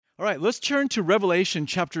All right, let's turn to Revelation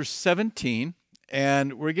chapter 17,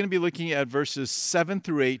 and we're going to be looking at verses 7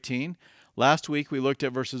 through 18. Last week we looked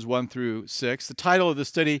at verses 1 through 6. The title of the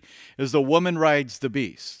study is The Woman Rides the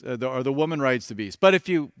Beast, or The Woman Rides the Beast. But if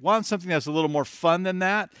you want something that's a little more fun than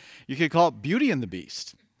that, you could call it Beauty and the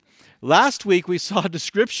Beast. Last week we saw a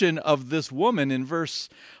description of this woman in verse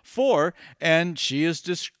 4, and she is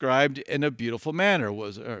described in a beautiful manner.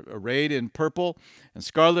 Was arrayed in purple and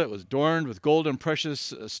scarlet, was adorned with gold and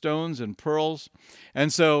precious stones and pearls.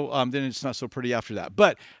 And so then it's not so pretty after that.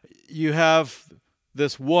 But you have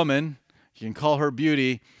this woman, you can call her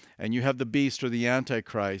beauty, and you have the beast or the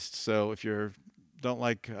Antichrist. So if you don't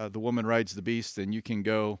like The Woman Rides the Beast, then you can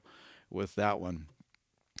go with that one.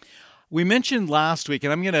 We mentioned last week,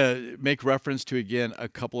 and I'm going to make reference to again a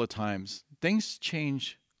couple of times, things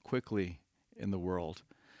change quickly in the world.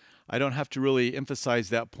 I don't have to really emphasize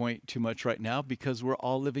that point too much right now because we're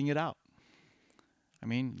all living it out. I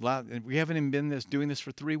mean, we haven't even been doing this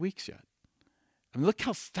for 3 weeks yet. I mean, look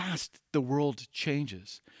how fast the world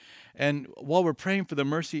changes. And while we're praying for the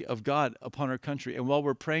mercy of God upon our country, and while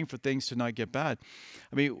we're praying for things to not get bad,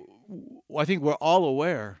 I mean, I think we're all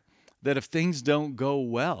aware that if things don't go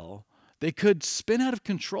well, they could spin out of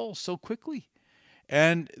control so quickly,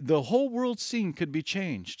 and the whole world scene could be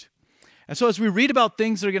changed. And so as we read about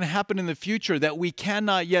things that are going to happen in the future that we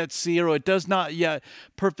cannot yet see, or it does not yet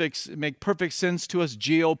make perfect sense to us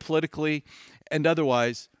geopolitically and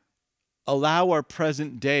otherwise, allow our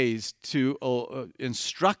present days to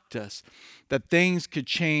instruct us that things could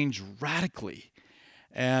change radically,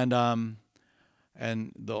 and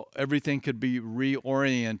everything could be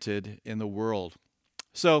reoriented in the world.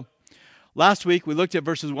 So last week, we looked at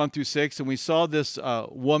verses 1 through 6, and we saw this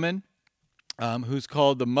woman who's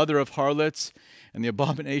called the mother of harlots and the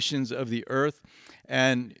abominations of the earth.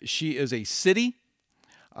 And she is a city,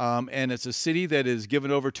 and it's a city that is given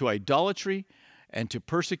over to idolatry and to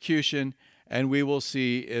persecution, and we will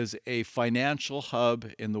see is a financial hub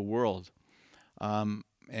in the world.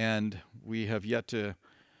 And we have yet to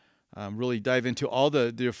really dive into all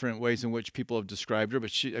the different ways in which people have described her.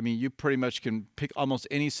 But you pretty much can pick almost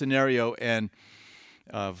any scenario and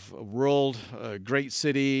of a world, a great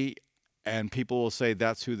city, and people will say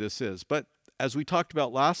that's who this is. But as we talked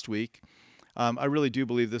about last week, I really do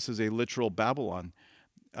believe this is a literal Babylon,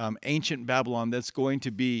 ancient Babylon that's going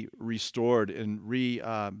to be restored and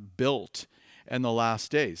rebuilt in the last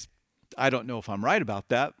days. I don't know if I'm right about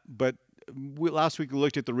that, but last week we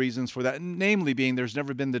looked at the reasons for that, namely being there's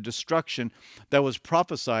never been the destruction that was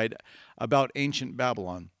prophesied about ancient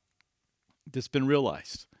Babylon that's been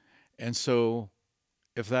realized. And so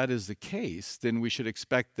if that is the case, then we should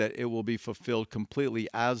expect that it will be fulfilled completely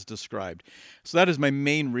as described. So that is my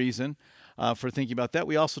main reason for thinking about that.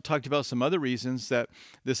 We also talked about some other reasons that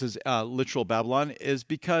this is literal Babylon, is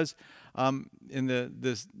because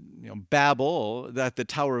in Babel, at the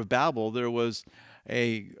Tower of Babel, there was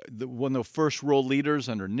one of the first world leaders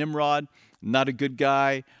under Nimrod, not a good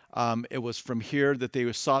guy. It was from here that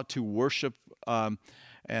they sought to worship the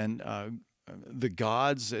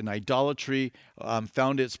gods, and idolatry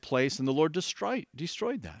found its place, and the Lord destroyed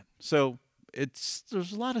that. So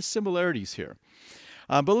there's a lot of similarities here.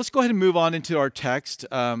 But let's go ahead and move on into our text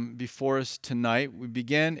before us tonight. We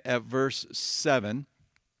begin at verse 7,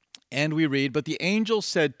 and we read, "But the angel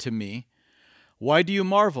said to me, 'Why do you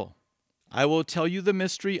marvel? I will tell you the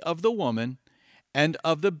mystery of the woman and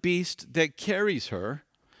of the beast that carries her,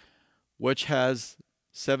 which has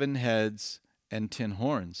 7 heads and 10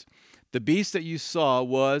 horns. The beast that you saw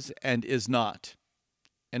was and is not,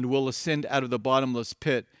 and will ascend out of the bottomless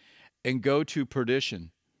pit and go to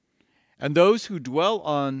perdition. And those who dwell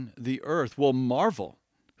on the earth will marvel,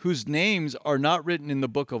 whose names are not written in the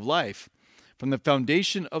book of life from the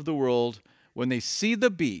foundation of the world, when they see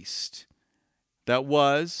the beast that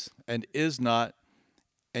was and is not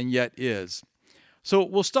and yet is.'" So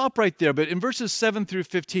we'll stop right there. But in verses 7 through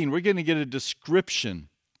 15, we're going to get a description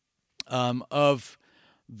of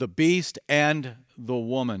the beast and the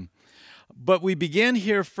woman. But we begin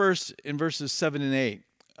here first in verses 7 and 8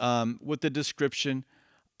 with the description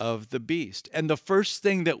of the beast. And the first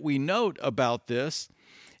thing that we note about this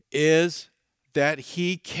is that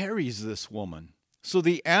he carries this woman. So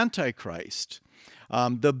the Antichrist,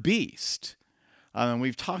 the beast, and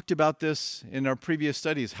we've talked about this in our previous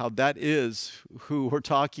studies, how that is who we're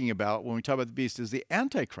talking about when we talk about the beast, is the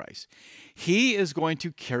Antichrist. He is going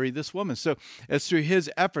to carry this woman. So it's through his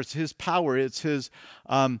efforts, his power, it's his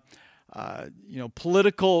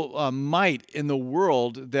political might in the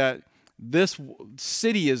world that this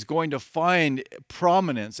city is going to find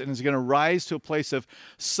prominence and is going to rise to a place of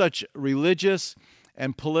such religious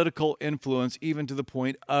and political influence, even to the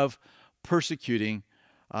point of persecuting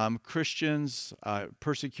Christians,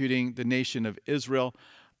 persecuting the nation of Israel.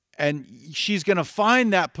 And she's going to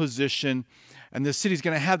find that position, and the city's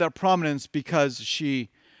going to have that prominence because she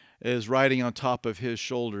is riding on top of his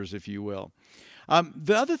shoulders, if you will.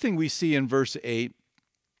 The other thing we see in verse 8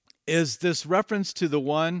 is this reference to the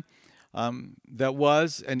one that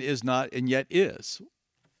was and is not and yet is.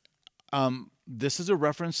 This is a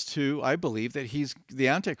reference to, I believe, that the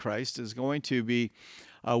Antichrist is going to be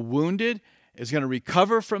wounded, is going to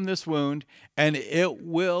recover from this wound, and it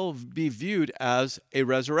will be viewed as a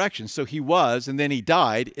resurrection. So he was, and then he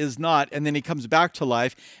died, is not, and then he comes back to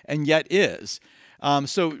life, and yet is.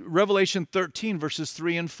 So Revelation 13, verses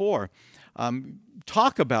 3 and 4,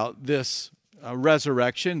 talk about this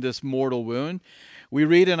resurrection, this mortal wound. We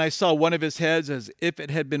read, "And I saw one of his heads as if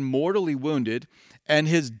it had been mortally wounded, and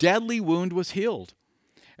his deadly wound was healed.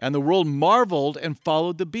 And the world marveled and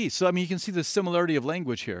followed the beast." So, you can see the similarity of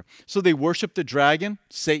language here. So they worshiped the dragon,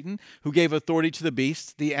 Satan, who gave authority to the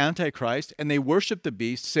beast, the Antichrist, and they worshiped the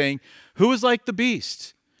beast, saying, "Who is like the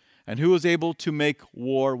beast? And who is able to make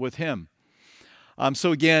war with him?"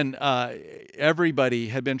 So again, everybody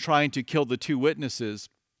had been trying to kill the two witnesses,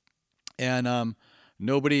 and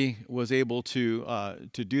nobody was able to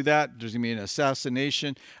do that. There's going to be an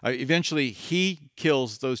assassination. Eventually, he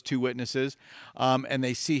kills those two witnesses, and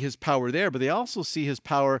they see his power there. But they also see his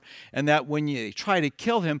power in that when you try to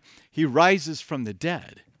kill him, he rises from the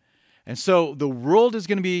dead. And so the world is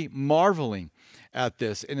going to be marveling at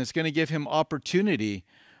this, and it's going to give him opportunity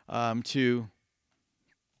to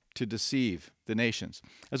deceive the nations.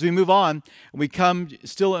 As we move on, we come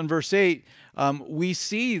still in verse 8, we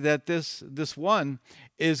see that this one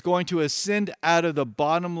is going to ascend out of the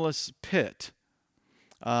bottomless pit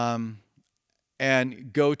and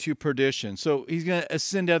go to perdition. So he's going to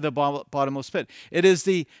ascend out of the bottomless pit. It is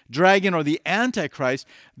the dragon or the Antichrist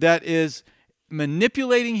that is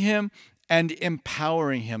manipulating him and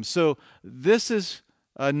empowering him. So this is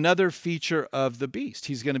another feature of the beast.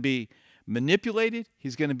 He's going to be manipulated.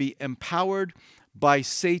 He's going to be empowered by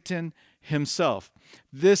Satan himself.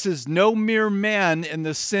 This is no mere man in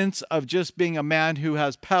the sense of just being a man who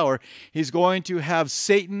has power. He's going to have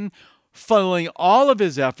Satan funneling all of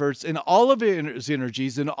his efforts and all of his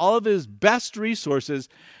energies and all of his best resources,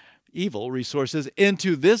 evil resources,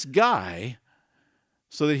 into this guy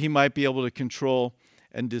so that he might be able to control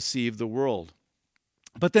and deceive the world.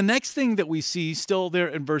 But the next thing that we see still there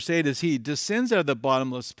in verse 8 is he descends out of the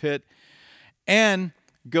bottomless pit and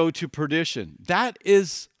go to perdition. That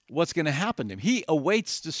is what's going to happen to him. He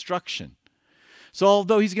awaits destruction. So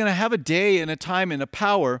although he's going to have a day and a time and a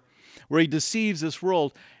power where he deceives this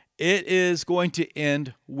world, it is going to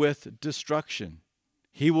end with destruction.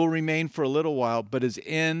 He will remain for a little while, but his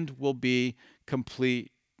end will be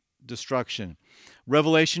complete destruction.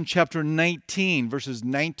 Revelation chapter 19, verses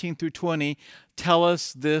 19 through 20, tell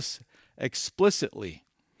us this explicitly.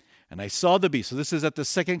 "And I saw the beast," so this is at the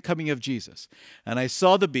second coming of Jesus, "and I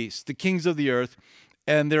saw the beast, the kings of the earth,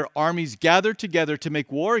 and their armies gathered together to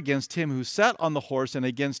make war against him who sat on the horse and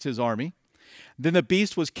against his army. Then the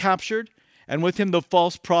beast was captured, and with him the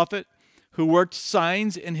false prophet who worked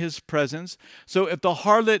signs in his presence." So if the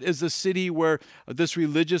harlot is the city where this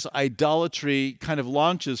religious idolatry kind of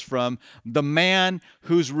launches from, the man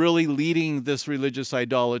who's really leading this religious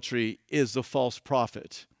idolatry is the false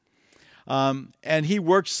prophet. And he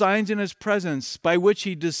worked signs in his presence by which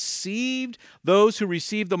he deceived those who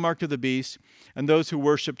received the mark of the beast and those who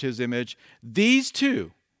worshipped his image. These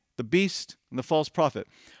two, the beast and the false prophet,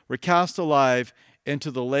 were cast alive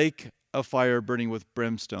into the lake of fire burning with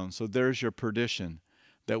brimstone. So there's your perdition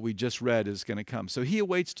that we just read is going to come. So he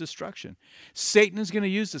awaits destruction. Satan is going to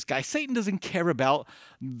use this guy. Satan doesn't care about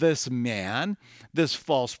this man, this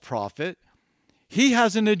false prophet. He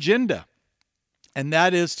has an agenda, and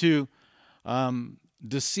that is to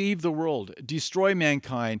deceive the world, destroy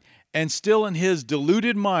mankind, and still in his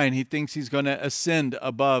deluded mind, he thinks he's going to ascend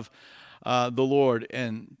above the Lord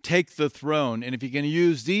and take the throne. And if he can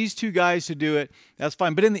use these two guys to do it, that's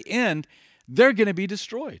fine. But in the end, they're going to be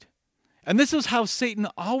destroyed. And this is how Satan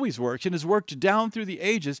always works and has worked down through the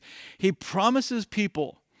ages. He promises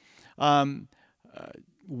people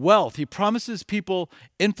wealth. He promises people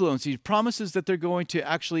influence. He promises that they're going to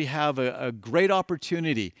actually have a great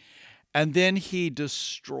opportunity. And then he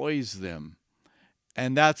destroys them.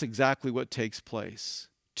 And that's exactly what takes place.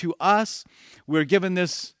 To us, we're given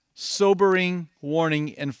this sobering warning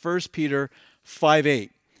in 1 Peter 5:8.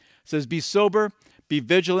 It says, "Be sober, be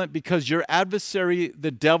vigilant, because your adversary,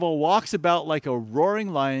 the devil, walks about like a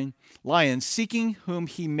roaring lion, seeking whom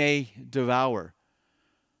he may devour."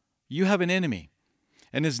 You have an enemy.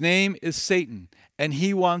 and his name is Satan, and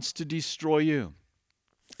he wants to destroy you.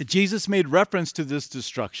 Jesus made reference to this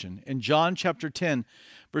destruction in John chapter 10,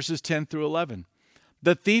 verses 10 through 11.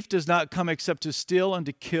 The thief does not come except to steal and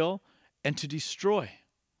to kill and to destroy.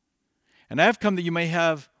 And I have come that you may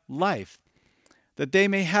have life, that they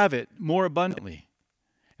may have it more abundantly.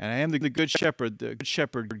 And I am the good shepherd. The good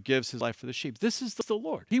shepherd gives his life for the sheep. This is the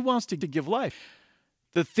Lord. He wants to give life.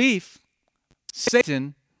 The thief,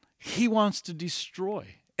 Satan, he wants to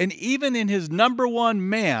destroy. And even in his number one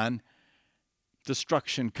man,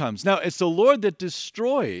 destruction comes. Now, it's the Lord that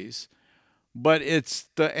destroys, but it's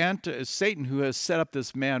Satan who has set up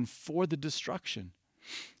this man for the destruction.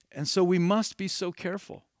 And so we must be so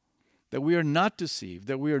careful that we are not deceived,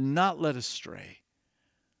 that we are not led astray.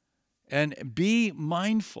 And be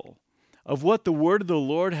mindful of what the word of the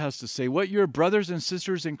Lord has to say, what your brothers and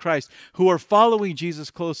sisters in Christ who are following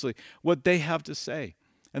Jesus closely, what they have to say,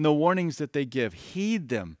 and the warnings that they give. Heed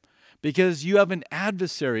them, because you have an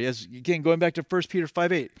adversary. As again, going back to 1 Peter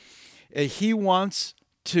 5:8, he wants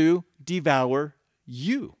to devour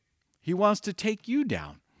you. He wants to take you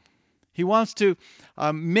down. He wants to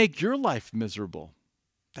make your life miserable.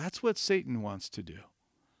 That's what Satan wants to do.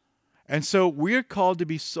 And so we're called to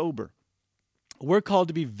be sober. We're called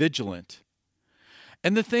to be vigilant.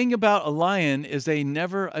 And the thing about a lion is they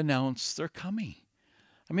never announce they're coming.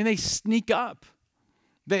 I mean, they sneak up.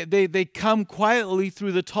 They come quietly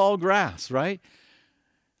through the tall grass, right?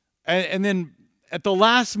 And then at the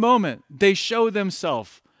last moment, they show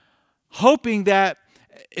themselves, hoping that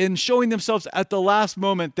in showing themselves at the last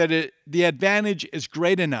moment that the advantage is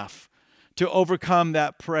great enough to overcome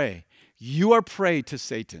that prey. You are prey to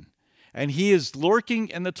Satan, and he is lurking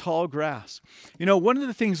in the tall grass. You know, one of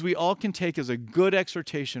the things we all can take as a good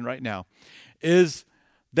exhortation right now is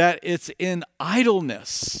that it's in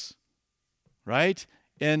idleness, right?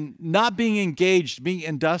 And not being engaged, being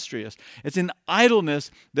industrious. It's in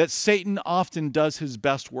idleness that Satan often does his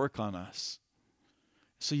best work on us.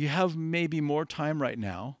 So you have maybe more time right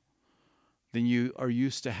now than you are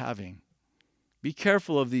used to having. Be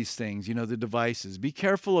careful of these things, you know, the devices. Be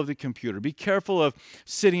careful of the computer. Be careful of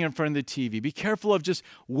sitting in front of the TV. Be careful of just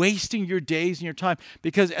wasting your days and your time.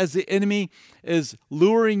 Because as the enemy is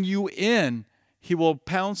luring you in, he will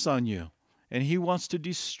pounce on you. And he wants to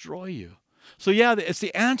destroy you. So yeah, it's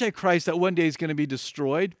the Antichrist that one day is going to be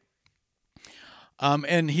destroyed.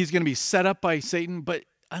 And he's going to be set up by Satan. But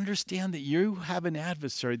understand that you have an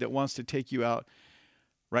adversary that wants to take you out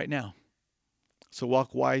right now. So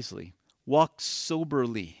walk wisely. Walk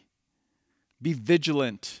soberly. Be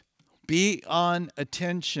vigilant. Be on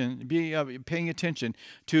attention. Be paying attention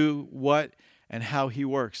to what and how he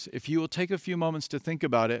works. If you will take a few moments to think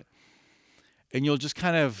about it, and you'll just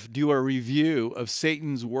kind of do a review of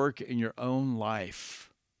Satan's work in your own life,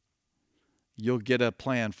 you'll get a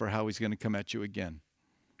plan for how he's going to come at you again.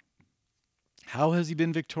 How has he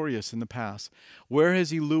been victorious in the past? Where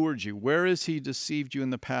has he lured you? Where has he deceived you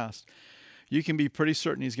in the past? You can be pretty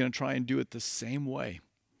certain he's going to try and do it the same way.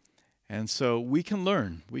 And so we can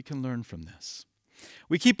learn. We can learn from this.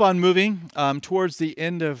 We keep on moving towards the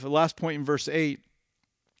end of the last point in verse 8,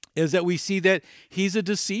 is that we see that he's a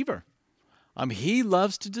deceiver. He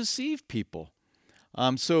loves to deceive people.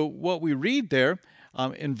 So what we read there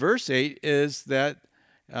in verse 8 is that,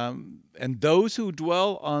 and those who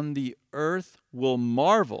dwell on the earth will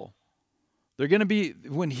marvel. They're going to be,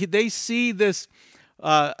 when they see this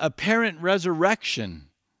apparent resurrection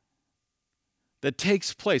that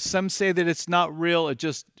takes place. Some say that it's not real. It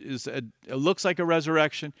just is. It looks like a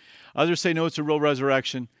resurrection. Others say, no, it's a real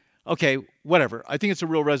resurrection. Okay, whatever. I think it's a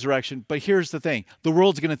real resurrection. But here's the thing. The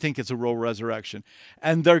world's going to think it's a real resurrection.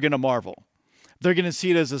 And they're going to marvel. They're going to see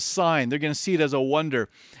it as a sign. They're going to see it as a wonder.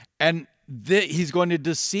 And he's going to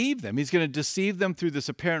deceive them. He's going to deceive them through this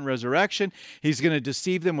apparent resurrection. He's going to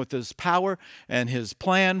deceive them with his power and his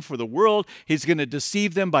plan for the world. He's going to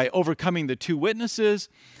deceive them by overcoming the two witnesses.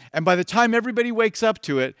 And by the time everybody wakes up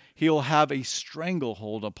to it, he'll have a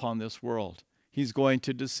stranglehold upon this world. He's going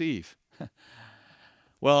to deceive.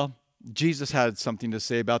 Well, Jesus had something to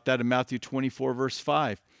say about that in Matthew 24, verse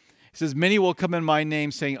 5. He says, many will come in my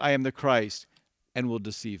name saying, I am the Christ, and will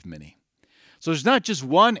deceive many. So there's not just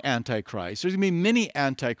one Antichrist. There's going to be many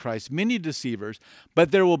Antichrists, many deceivers,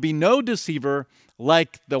 but there will be no deceiver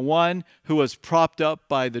like the one who was propped up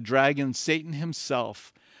by the dragon, Satan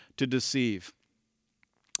himself, to deceive.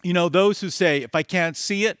 You know, those who say, if I can't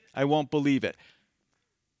see it, I won't believe it.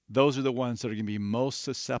 Those are the ones that are going to be most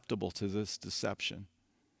susceptible to this deception.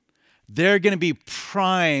 They're going to be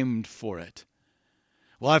primed for it.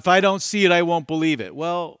 Well, if I don't see it, I won't believe it.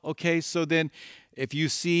 Well, okay, so then if you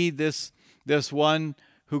see this one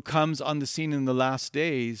who comes on the scene in the last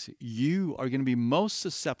days, you are going to be most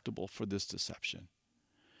susceptible for this deception.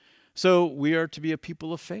 So we are to be a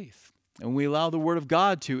people of faith, and we allow the Word of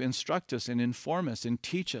God to instruct us and inform us and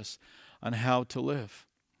teach us on how to live.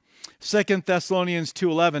 2 Thessalonians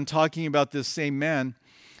 2:11, talking about this same man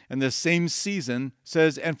and this same season,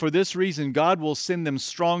 says, "And for this reason God will send them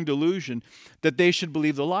strong delusion that they should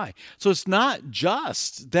believe the lie." So it's not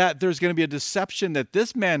just that there's going to be a deception that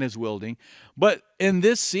this man is wielding, but in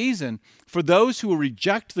this season, for those who will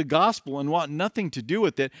reject the gospel and want nothing to do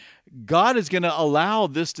with it, God is going to allow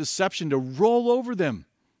this deception to roll over them.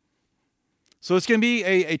 So it's going to be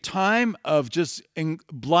a time of just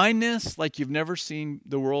blindness like you've never seen,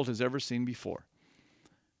 the world has ever seen before.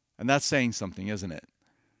 And that's saying something, isn't it?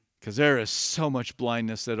 Because there is so much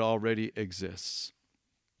blindness that already exists.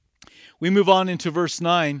 We move on into verse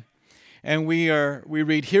 9, and we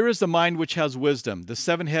read, "Here is the mind which has wisdom. The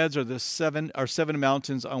 7 heads are seven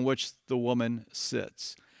mountains on which the woman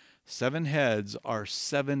sits." 7 heads are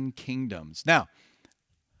 7 kingdoms. Now,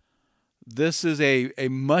 this is a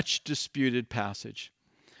much disputed passage.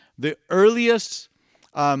 The earliest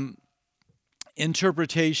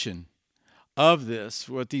interpretation of this,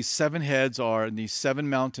 what these 7 heads are and these 7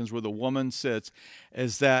 mountains where the woman sits,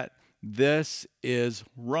 is that this is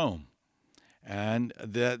Rome. And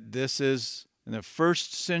that this is in the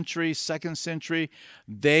 1st century, 2nd century,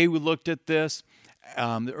 they looked at this.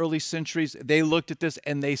 The early centuries, they looked at this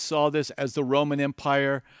and they saw this as the Roman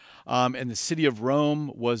Empire. And the city of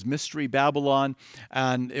Rome was Mystery Babylon,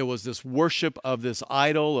 and it was this worship of this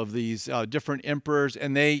idol of these different emperors,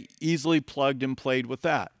 and they easily plugged and played with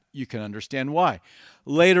that. You can understand why.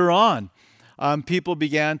 Later on, people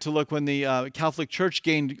began to look when the Catholic Church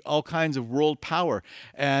gained all kinds of world power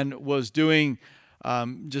and was doing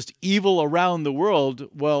just evil around the world.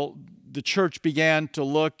 Well, the church began to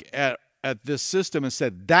look at this system and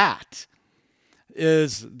said, that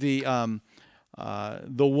is the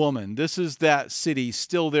woman. This is that city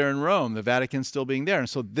still there in Rome, the Vatican still being there. And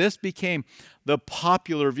so this became the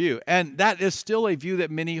popular view. And that is still a view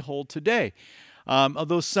that many hold today.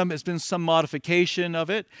 Although there's been some modification of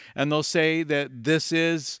it, and they'll say that this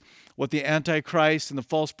is what the Antichrist and the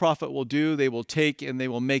false prophet will do. They will take and they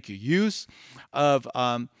will make use of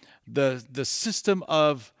the system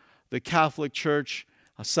of the Catholic Church.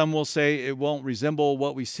 Some will say it won't resemble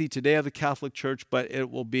what we see today of the Catholic Church, but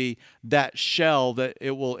it will be that shell that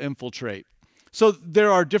it will infiltrate. So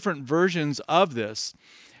there are different versions of this.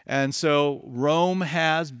 And so Rome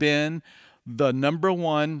has been the number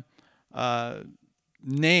one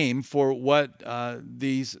name for what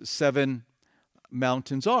these 7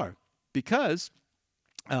 mountains are, because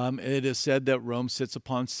it is said that Rome sits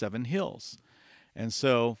upon 7 hills. And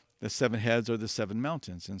so the 7 heads are the 7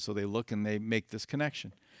 mountains. And so they look and they make this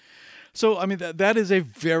connection. So, I mean, that is a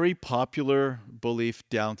very popular belief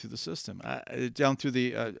down through the system, down through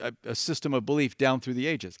a system of belief down through the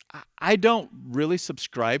ages. I don't really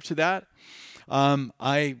subscribe to that.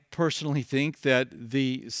 I personally think that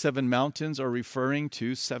the 7 mountains are referring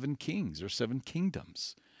to 7 kings or 7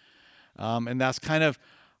 kingdoms. And that's kind of,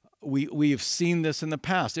 we've seen this in the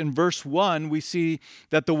past. In verse 1, we see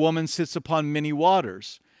that the woman sits upon many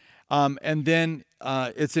waters. And then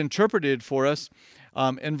it's interpreted for us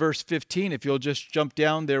in verse 15. If you'll just jump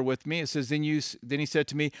down there with me, it says, Then he said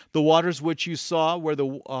to me, the waters which you saw where the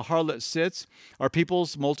harlot sits are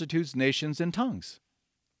peoples, multitudes, nations, and tongues.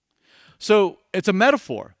 So it's a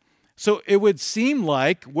metaphor. So it would seem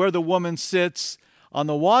like where the woman sits on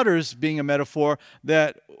the waters being a metaphor,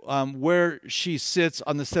 that where she sits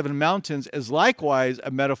on the 7 mountains is likewise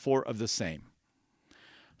a metaphor of the same.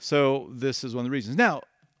 So this is one of the reasons. Now,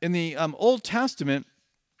 in the Old Testament,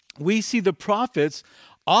 we see the prophets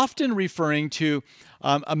often referring to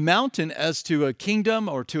a mountain as to a kingdom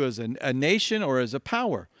or to as a nation or as a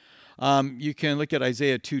power. You can look at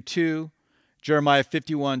Isaiah 2:2, Jeremiah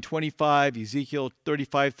 51:25, Ezekiel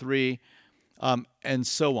 35:3, and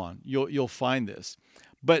so on. You'll find this.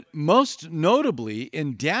 But most notably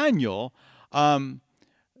in Daniel,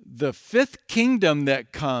 the 5th kingdom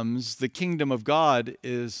that comes, the kingdom of God,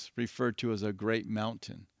 is referred to as a great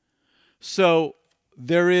mountain. So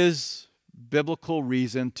there is biblical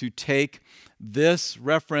reason to take this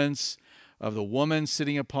reference of the woman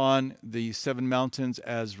sitting upon the 7 mountains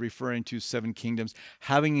as referring to 7 kingdoms,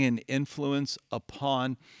 having an influence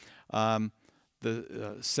upon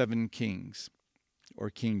the 7 kings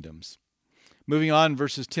or kingdoms. Moving on,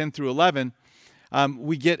 verses 10 through 11,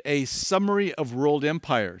 we get a summary of world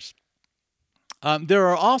empires. There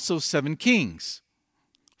are also 7 kings.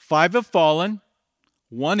 5 have fallen.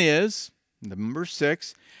 1 is, number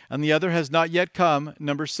 6, and the other has not yet come,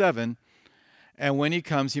 number 7. And when he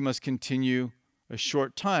comes, he must continue a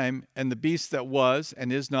short time. And the beast that was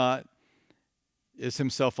and is not is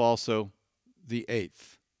himself also the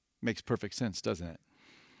eighth. Makes perfect sense, doesn't it?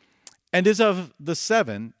 And is of the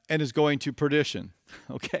seven and is going to perdition.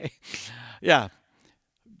 Okay? Yeah.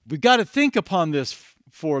 We've got to think upon this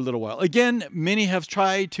for a little while. Again, many have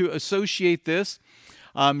tried to associate this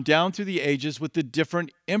down through the ages with the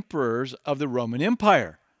different emperors of the Roman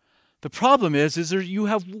Empire. The problem is you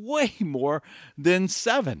have way more than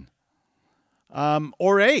seven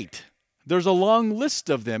or eight. There's a long list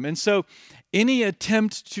of them. And so any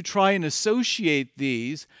attempt to try and associate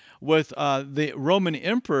these with the Roman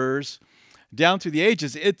emperors down through the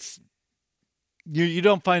ages, you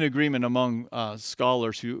don't find agreement among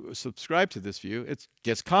scholars who subscribe to this view. It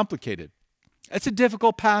gets complicated. It's a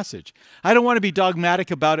difficult passage. I don't want to be dogmatic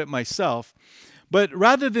about it myself, but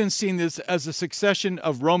rather than seeing this as a succession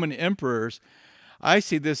of Roman emperors, I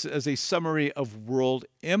see this as a summary of world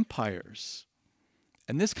empires.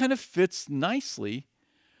 And this kind of fits nicely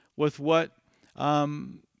with what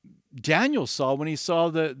Daniel saw when he saw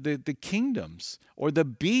the kingdoms or the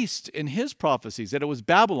beast in his prophecies, that it was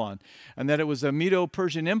Babylon and that it was a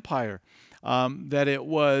Medo-Persian empire, that it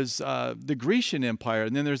was the Grecian empire,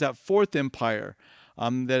 and then there's that fourth empire,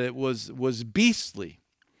 that it was beastly.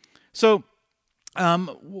 So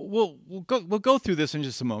we'll go through this in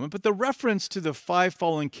just a moment, but the reference to the five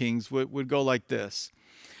fallen kings would go like this.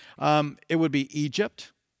 It would be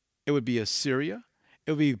Egypt, it would be Assyria,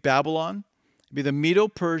 it would be Babylon, it would be the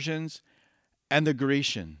Medo-Persians, and the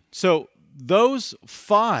Grecian. So those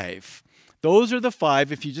are the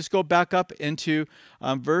five. If you just go back up into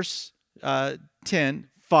verse 10,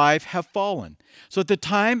 five have fallen. So at the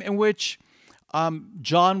time in which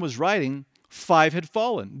John was writing, five had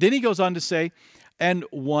fallen. Then he goes on to say, and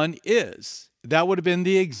one is. That would have been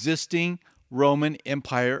the existing Roman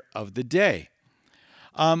Empire of the day.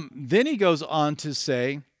 Then he goes on to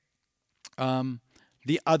say,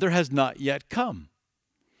 the other has not yet come.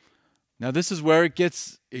 Now this is where it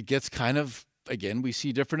gets kind of, again, we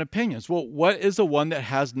see different opinions. Well, what is the one that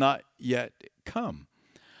has not yet come?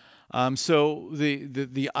 So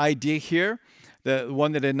the idea here, the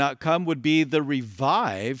one that had not come, would be the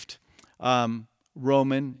revived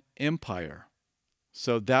Roman Empire.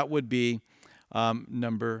 So that would be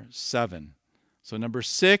number 7. So number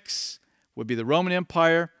 6 would be the Roman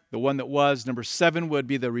Empire, the one that was. Number 7 would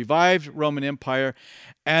be the revived Roman Empire.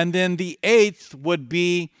 And then the 8th would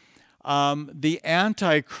be the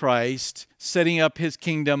Antichrist setting up his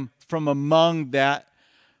kingdom from among that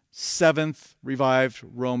 7th revived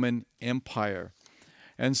Roman Empire.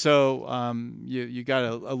 And so you got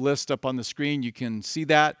a list up on the screen. You can see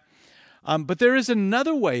that. But there is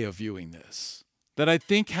another way of viewing this that I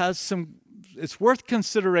think it's worth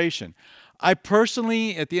consideration. I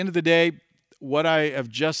personally, at the end of the day, what I have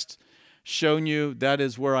just shown you, that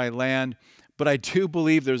is where I land. But I do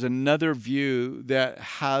believe there's another view that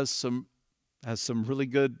has some really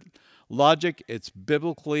good logic. It's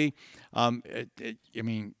biblically,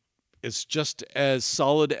 it's just as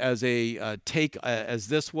solid as a take as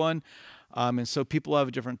this one. And so people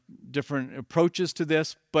have different approaches to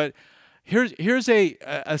this. But here's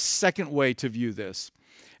a second way to view this.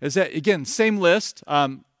 Is that, again, same list,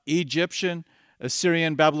 Egyptian,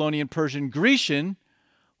 Assyrian, Babylonian, Persian, Grecian,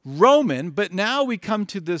 Roman, but now we come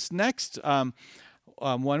to this next one,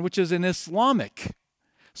 which is an Islamic.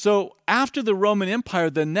 So after the Roman Empire,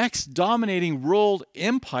 the next dominating world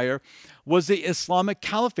empire was the Islamic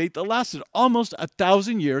Caliphate that lasted almost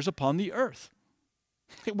 1,000 years upon the earth.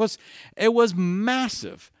 It was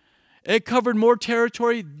massive. It covered more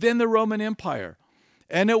territory than the Roman Empire.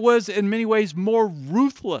 And it was, in many ways, more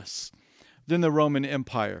ruthless than the Roman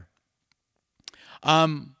Empire.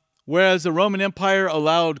 Whereas the Roman Empire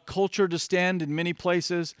allowed culture to stand in many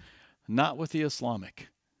places, not with the Islamic.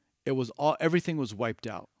 Everything was wiped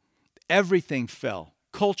out. Everything fell.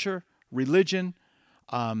 Culture, religion,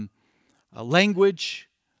 language,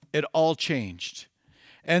 it all changed.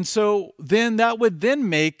 And so then that would then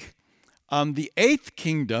make the 8th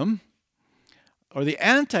kingdom, or the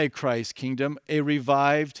Antichrist kingdom, a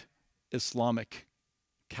revived Islamic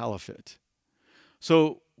caliphate.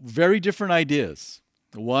 So very different ideas.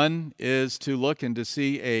 One is to look and to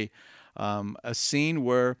see a scene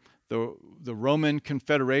where the Roman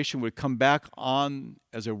Confederation would come back on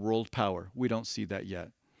as a world power. We don't see that yet.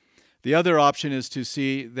 The other option is to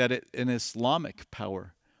see that an Islamic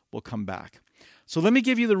power will come back. So let me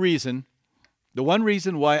give you the one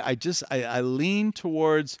reason why I lean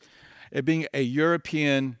towards it being a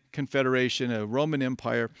European confederation, a Roman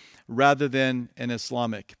Empire, rather than an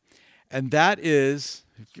Islamic. And that is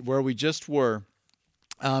where we just were.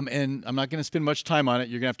 And I'm not going to spend much time on it.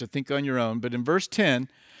 You're going to have to think on your own. But in verse 10, it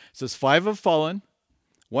says, 5 have fallen,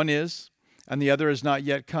 one is, and the other has not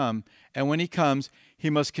yet come. And when he comes, he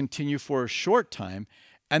must continue for a short time.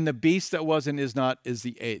 And the beast that was and is not is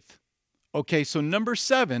the 8th. Okay, so number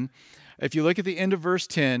 7, if you look at the end of verse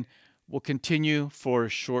 10, will continue for a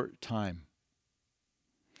short time.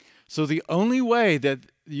 So the only way that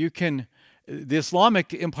the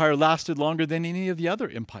Islamic empire lasted longer than any of the other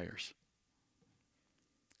empires.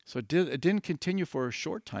 So it didn't continue for a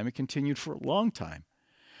short time. It continued for a long time.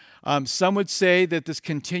 Some would say that this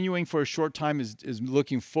continuing for a short time is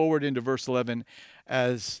looking forward into verse 11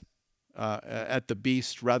 as at the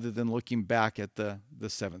beast rather than looking back at the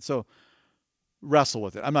 7th. So wrestle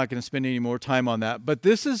with it. I'm not going to spend any more time on that. But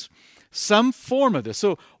this is some form of this.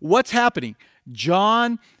 So what's happening?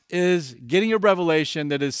 John is getting a revelation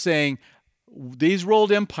that is saying these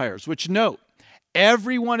world empires, which note,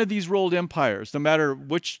 every one of these world empires, no matter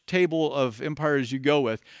which table of empires you go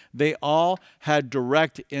with, they all had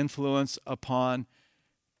direct influence upon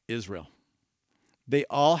Israel. They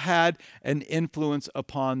all had an influence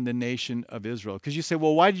upon the nation of Israel. Because you say,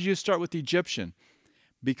 well, why did you start with the Egyptian?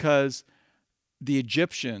 Because the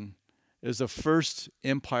Egyptian is the first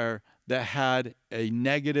empire that had a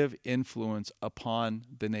negative influence upon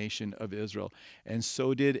the nation of Israel. And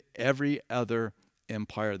so did every other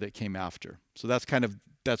empire that came after. So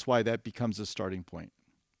that's why that becomes a starting point.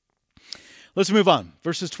 Let's move on.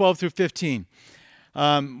 Verses 12 through 15.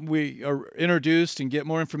 We are introduced and get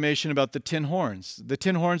more information about the 10 horns. The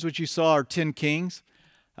 10 horns which you saw are 10 kings.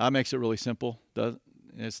 Makes it really simple.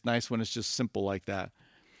 It's nice when it's just simple like that.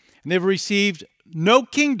 And they've received no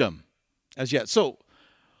kingdom as yet. So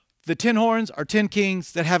the 10 horns are 10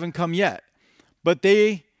 kings that haven't come yet. But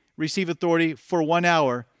they receive authority for 1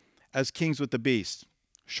 hour as kings with the beast.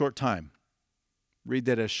 Short time. Read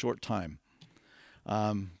that as short time.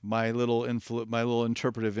 My little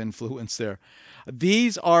interpretive influence there.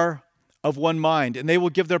 These are of one mind, and they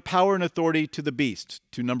will give their power and authority to the beast,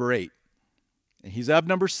 to number 8. And he's of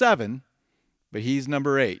number 7, but he's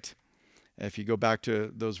number 8. If you go back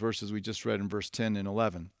to those verses we just read in verse 10 and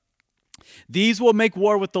 11. These will make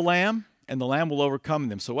war with the Lamb, and the Lamb will overcome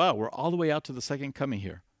them. So wow, we're all the way out to the second coming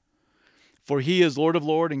here. For he is Lord of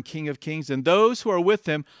lords and King of kings, and those who are with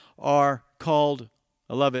him are called,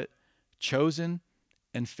 I love it, chosen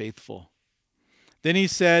and faithful. Then he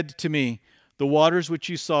said to me, the waters which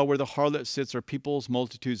you saw where the harlot sits are peoples,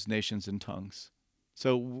 multitudes, nations, and tongues.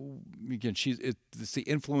 So again, it's the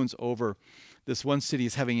influence over this one city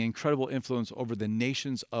is having incredible influence over the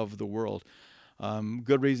nations of the world.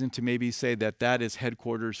 Good reason to maybe say that is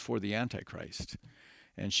headquarters for the Antichrist.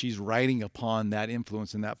 And she's riding upon that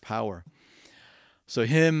influence and that power. So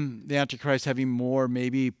the Antichrist, having more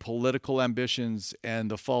maybe political ambitions, and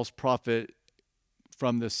the false prophet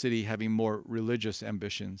from the city having more religious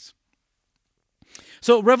ambitions.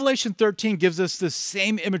 So Revelation 13 gives us the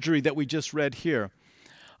same imagery that we just read here.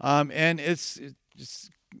 And it's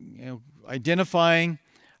identifying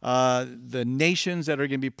the nations that are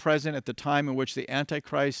going to be present at the time in which the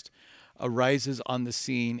Antichrist arises on the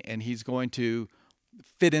scene, and he's going to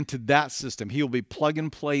fit into that system. He will be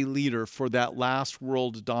plug-and-play leader for that last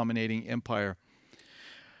world-dominating empire.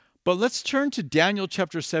 But let's turn to Daniel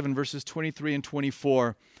chapter 7, verses 23 and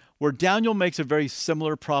 24, where Daniel makes a very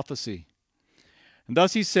similar prophecy. And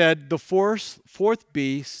thus he said, the fourth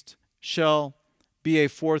beast shall be a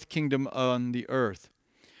fourth kingdom on the earth,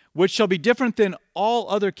 which shall be different than all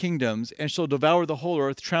other kingdoms, and shall devour the whole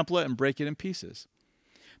earth, trample it, and break it in pieces.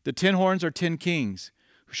 The 10 horns are 10 kings,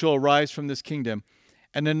 who shall arise from this kingdom,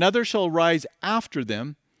 and another shall rise after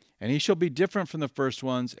them, and he shall be different from the first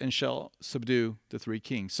ones, and shall subdue the 3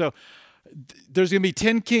 kings. So there's going to be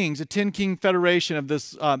 10 kings, a 10-king federation of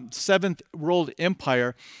this 7th world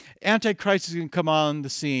empire. Antichrist is going to come on the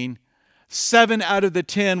scene. 7 out of the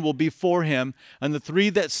 10 will be for him, and the 3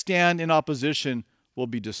 that stand in opposition will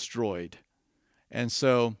be destroyed. And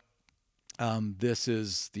so this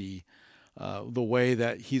is the way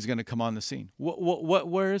that he's going to come on the scene.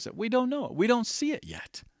 Where is it? We don't know. We don't see it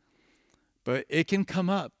yet. But it can come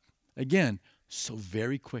up, again, so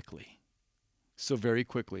very quickly. So very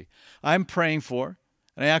quickly. I'm praying for,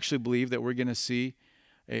 and I actually believe that we're going to see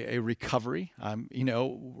a recovery,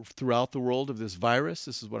 throughout the world of this virus.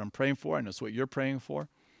 This is what I'm praying for. I know it's what you're praying for.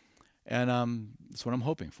 And it's what I'm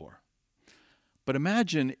hoping for. But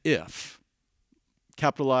imagine if,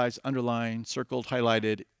 capitalized, underlined, circled,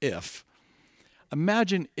 highlighted, if.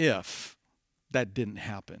 Imagine if that didn't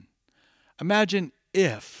happen. Imagine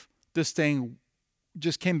if this thing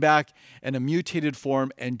just came back in a mutated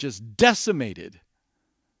form and just decimated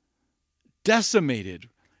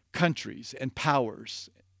countries and powers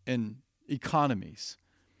and economies.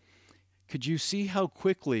 Could you see how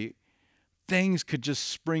quickly things could just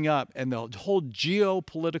spring up and the whole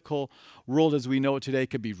geopolitical world as we know it today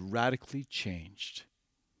could be radically changed?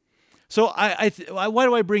 So why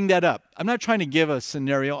do I bring that up? I'm not trying to give a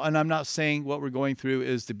scenario, and I'm not saying what we're going through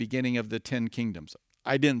is the beginning of the 10 kingdoms.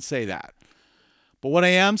 I didn't say that. But what I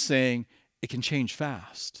am saying, it can change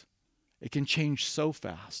fast. It can change so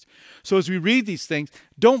fast. So as we read these things,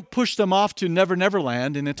 don't push them off to Never Never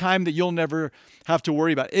Land in a time that you'll never have to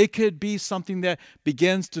worry about. It could be something that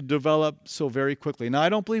begins to develop so very quickly. Now, I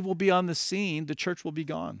don't believe we'll be on the scene. The church will be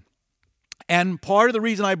gone. And part of the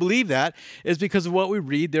reason I believe that is because of what we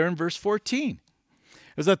read there in verse 14.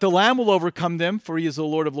 Is that the Lamb will overcome them, for he is the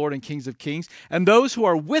Lord of lords and Kings of kings. And those who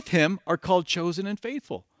are with him are called chosen and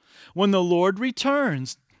faithful. When the Lord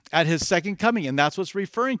returns at his second coming, and that's what's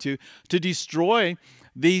referring to destroy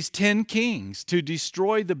these 10 kings, to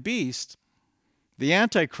destroy the beast, the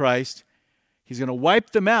Antichrist, he's going to wipe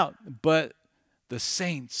them out, but the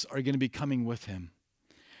saints are going to be coming with him.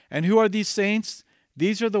 And who are these saints?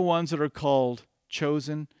 These are the ones that are called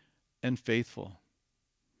chosen and faithful.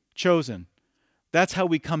 Chosen. That's how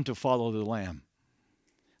we come to follow the Lamb.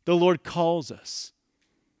 The Lord calls us.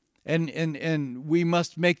 And we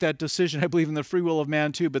must make that decision. I believe in the free will of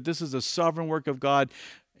man too, but this is a sovereign work of God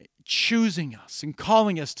choosing us and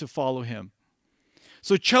calling us to follow him.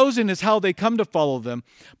 So chosen is how they come to follow them,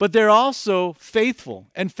 but they're also faithful.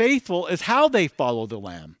 And faithful is how they follow the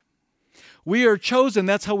Lamb. We are chosen,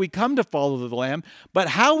 that's how we come to follow the Lamb, but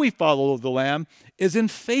how we follow the Lamb is in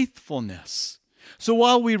faithfulness. So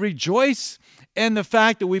while we rejoice in the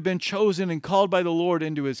fact that we've been chosen and called by the Lord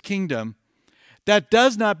into his kingdom, that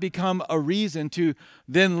does not become a reason to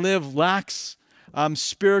then live lax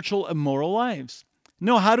spiritual and moral lives.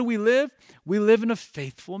 No, how do we live? We live in a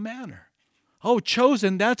faithful manner. Oh,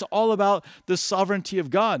 chosen, that's all about the sovereignty of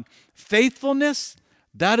God. Faithfulness,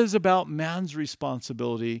 that is about man's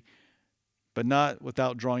responsibility, but not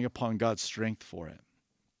without drawing upon God's strength for it.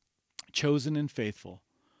 Chosen and faithful.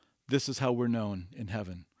 This is how we're known in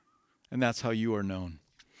heaven. And that's how you are known.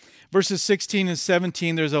 Verses 16 and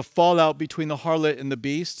 17, there's a fallout between the harlot and the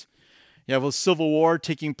beast. You have a civil war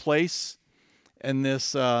taking place in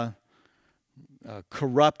this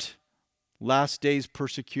corrupt, last days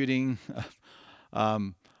persecuting,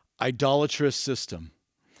 idolatrous system.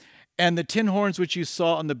 And the 10 horns which you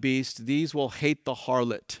saw on the beast, these will hate the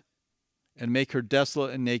harlot and make her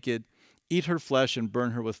desolate and naked, eat her flesh and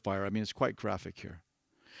burn her with fire. I mean, it's quite graphic here.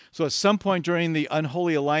 So at some point during the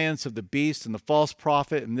unholy alliance of the beast and the false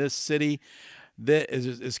prophet in this city,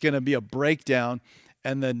 it's going to be a breakdown.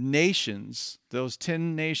 And the nations, those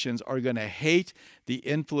 10 nations, are going to hate the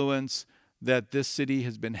influence that this city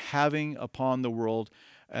has been having upon the world,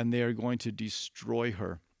 and they are going to destroy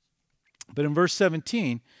her. But in verse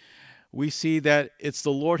 17, we see that it's the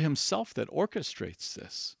Lord himself that orchestrates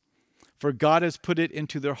this. For God has put it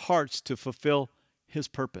into their hearts to fulfill his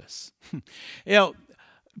purpose.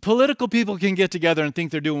 Political people can get together and think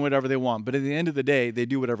they're doing whatever they want, but at the end of the day, they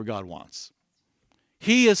do whatever God wants.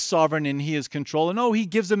 He is sovereign and he is control. And he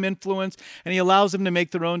gives them influence and he allows them to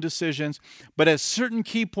make their own decisions. But at certain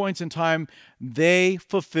key points in time, they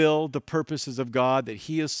fulfill the purposes of God, that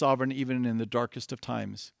he is sovereign even in the darkest of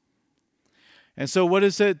times. And so what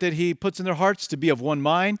is it that he puts in their hearts? To be of one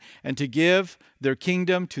mind and to give their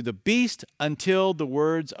kingdom to the beast until the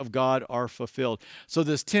words of God are fulfilled. So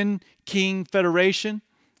this 10 king federation,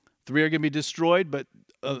 3 are going to be destroyed, but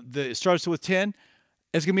it starts with 10.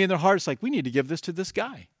 It's going to be in their hearts like, we need to give this to this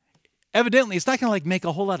guy. Evidently, it's not going to make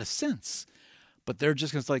a whole lot of sense. But they're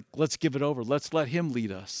just going to let's give it over. Let's let him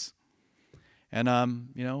lead us. And,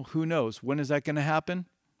 who knows? When is that going to happen?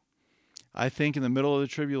 I think in the middle of the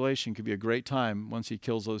tribulation could be a great time once he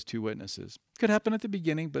kills those 2 witnesses. Could happen at the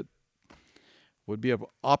beginning, but would be an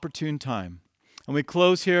opportune time. And we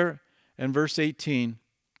close here in verse 18.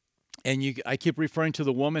 And I keep referring to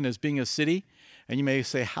the woman as being a city. And you may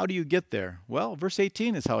say, how do you get there? Well, verse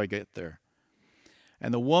 18 is how I get there.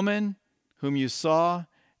 And the woman whom you saw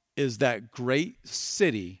is that great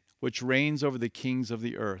city which reigns over the kings of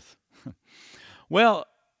the earth. Well,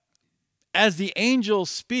 as the angel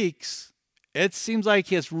speaks, it seems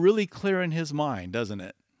like it's really clear in his mind, doesn't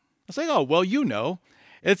it? It's like, oh, well,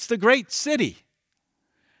 it's the great city.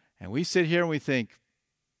 And we sit here and we think,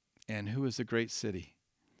 and who is the great city?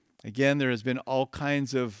 Again, there has been all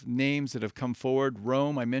kinds of names that have come forward.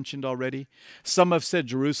 Rome, I mentioned already. Some have said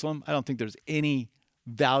Jerusalem. I don't think there's any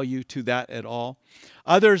value to that at all.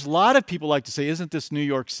 A lot of people like to say, isn't this New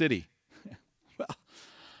York City?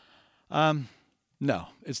 No,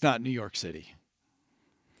 it's not New York City.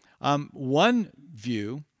 One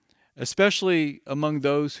view especially among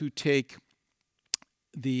those who take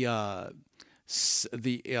the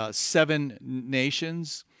seven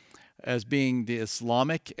nations as being the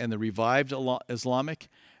Islamic and the revived Islamic.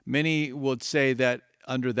 Many would say that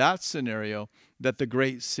under that scenario, that the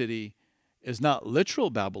great city is not literal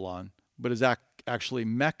Babylon, but is actually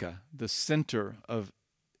Mecca, the center of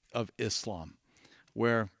Islam,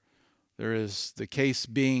 where there is the case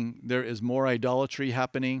being there is more idolatry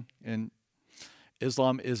happening, and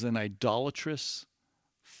Islam is an idolatrous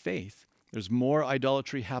faith. There's more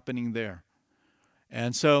idolatry happening there.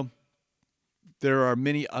 And so there are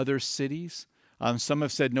many other cities. Some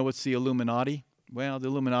have said, no, it's the Illuminati. Well, the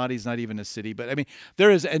Illuminati is not even a city. But I mean,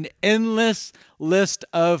 there is an endless list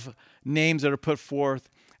of names that are put forth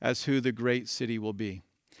as who the great city will be.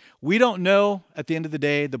 We don't know, at the end of the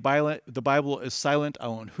day, the Bible is silent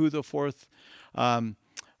on who the fourth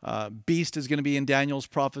beast is going to be in Daniel's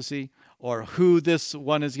prophecy, or who this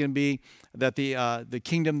one is going to be, that the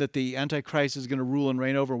kingdom that the Antichrist is going to rule and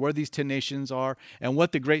reign over, where these 10 nations are, and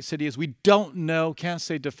what the great city is. We don't know, can't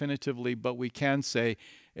say definitively, but we can say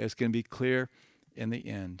it's going to be clear in the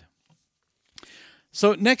end.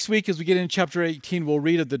 So next week, as we get into chapter 18, we'll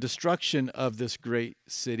read of the destruction of this great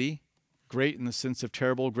city. Great in the sense of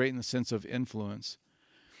terrible, great in the sense of influence.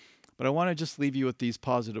 But I want to just leave you with these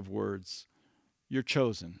positive words. You're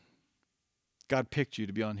chosen. God picked you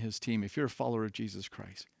to be on his team if you're a follower of Jesus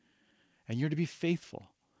Christ. And you're to be faithful,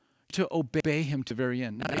 to obey him to the very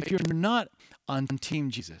end. Now, if you're not on Team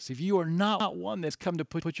Jesus, if you are not one that's come to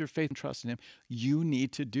put your faith and trust in him, you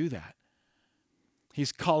need to do that.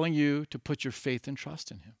 He's calling you to put your faith and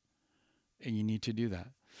trust in him. And you need to do that.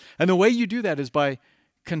 And the way you do that is by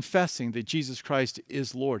confessing that Jesus Christ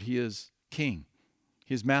is Lord. He is King.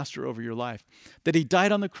 He is master over your life. That he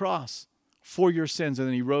died on the cross for your sins, and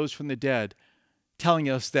then he rose from the dead, telling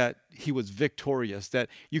us that he was victorious, that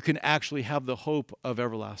you can actually have the hope of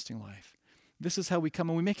everlasting life. This is how we come,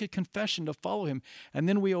 and we make a confession to follow him, and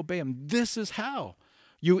then we obey him. This is how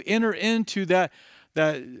you enter into that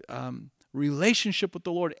relationship with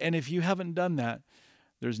the Lord. And if you haven't done that,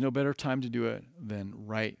 there's no better time to do it than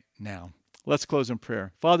right now. Let's close in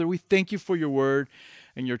prayer. Father, we thank you for your word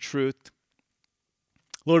and your truth.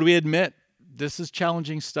 Lord, we admit this is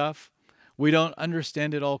challenging stuff. We don't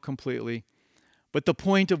understand it all completely. But the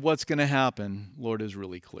point of what's going to happen, Lord, is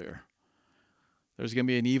really clear. There's going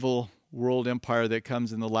to be an evil world empire that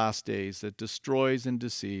comes in the last days that destroys and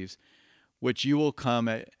deceives, which you will come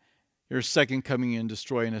at your second coming and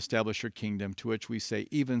destroy and establish your kingdom, to which we say,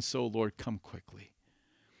 even so, Lord, come quickly.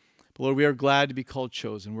 But Lord, we are glad to be called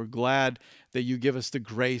chosen. We're glad that you give us the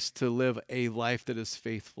grace to live a life that is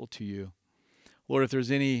faithful to you. Lord, if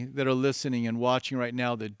there's any that are listening and watching right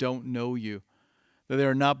now that don't know you, that they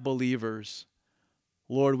are not believers,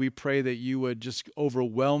 Lord, we pray that you would just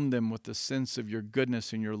overwhelm them with the sense of your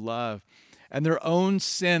goodness and your love and their own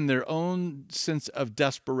sin, their own sense of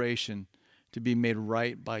desperation to be made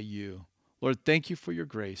right by you. Lord, thank you for your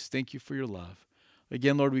grace. Thank you for your love.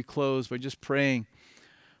 Again, Lord, we close by just praying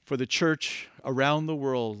for the church around the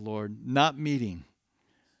world, Lord, not meeting.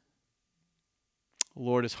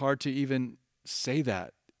 Lord, it's hard to even say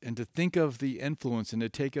that and to think of the influence and to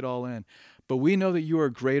take it all in. But we know that you are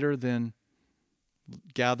greater than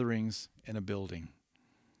gatherings in a building.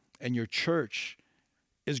 And your church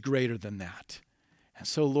is greater than that. And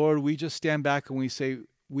so, Lord, we just stand back and we say,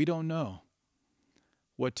 we don't know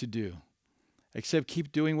what to do, except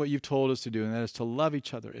keep doing what you've told us to do, and that is to love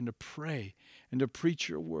each other and to pray and to preach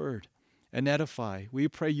your word and edify. We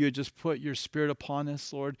pray you would just put your spirit upon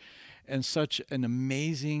us, Lord, in such an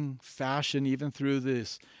amazing fashion, even through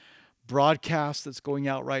this broadcast that's going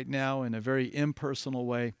out right now in a very impersonal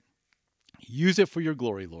way. Use it for your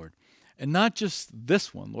glory, Lord. And not just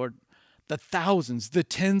this one, Lord, the thousands, the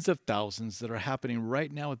tens of thousands that are happening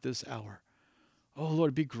right now at this hour. Oh,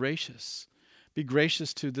 Lord, be gracious. Be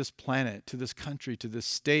gracious to this planet, to this country, to this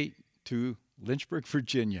state, to Lynchburg,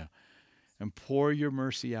 Virginia, and pour your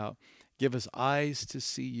mercy out. Give us eyes to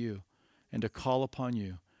see you and to call upon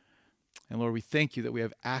you. And Lord, we thank you that we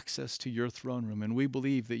have access to your throne room, and we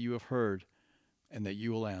believe that you have heard and that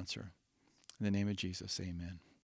you will answer. In the name of Jesus, amen.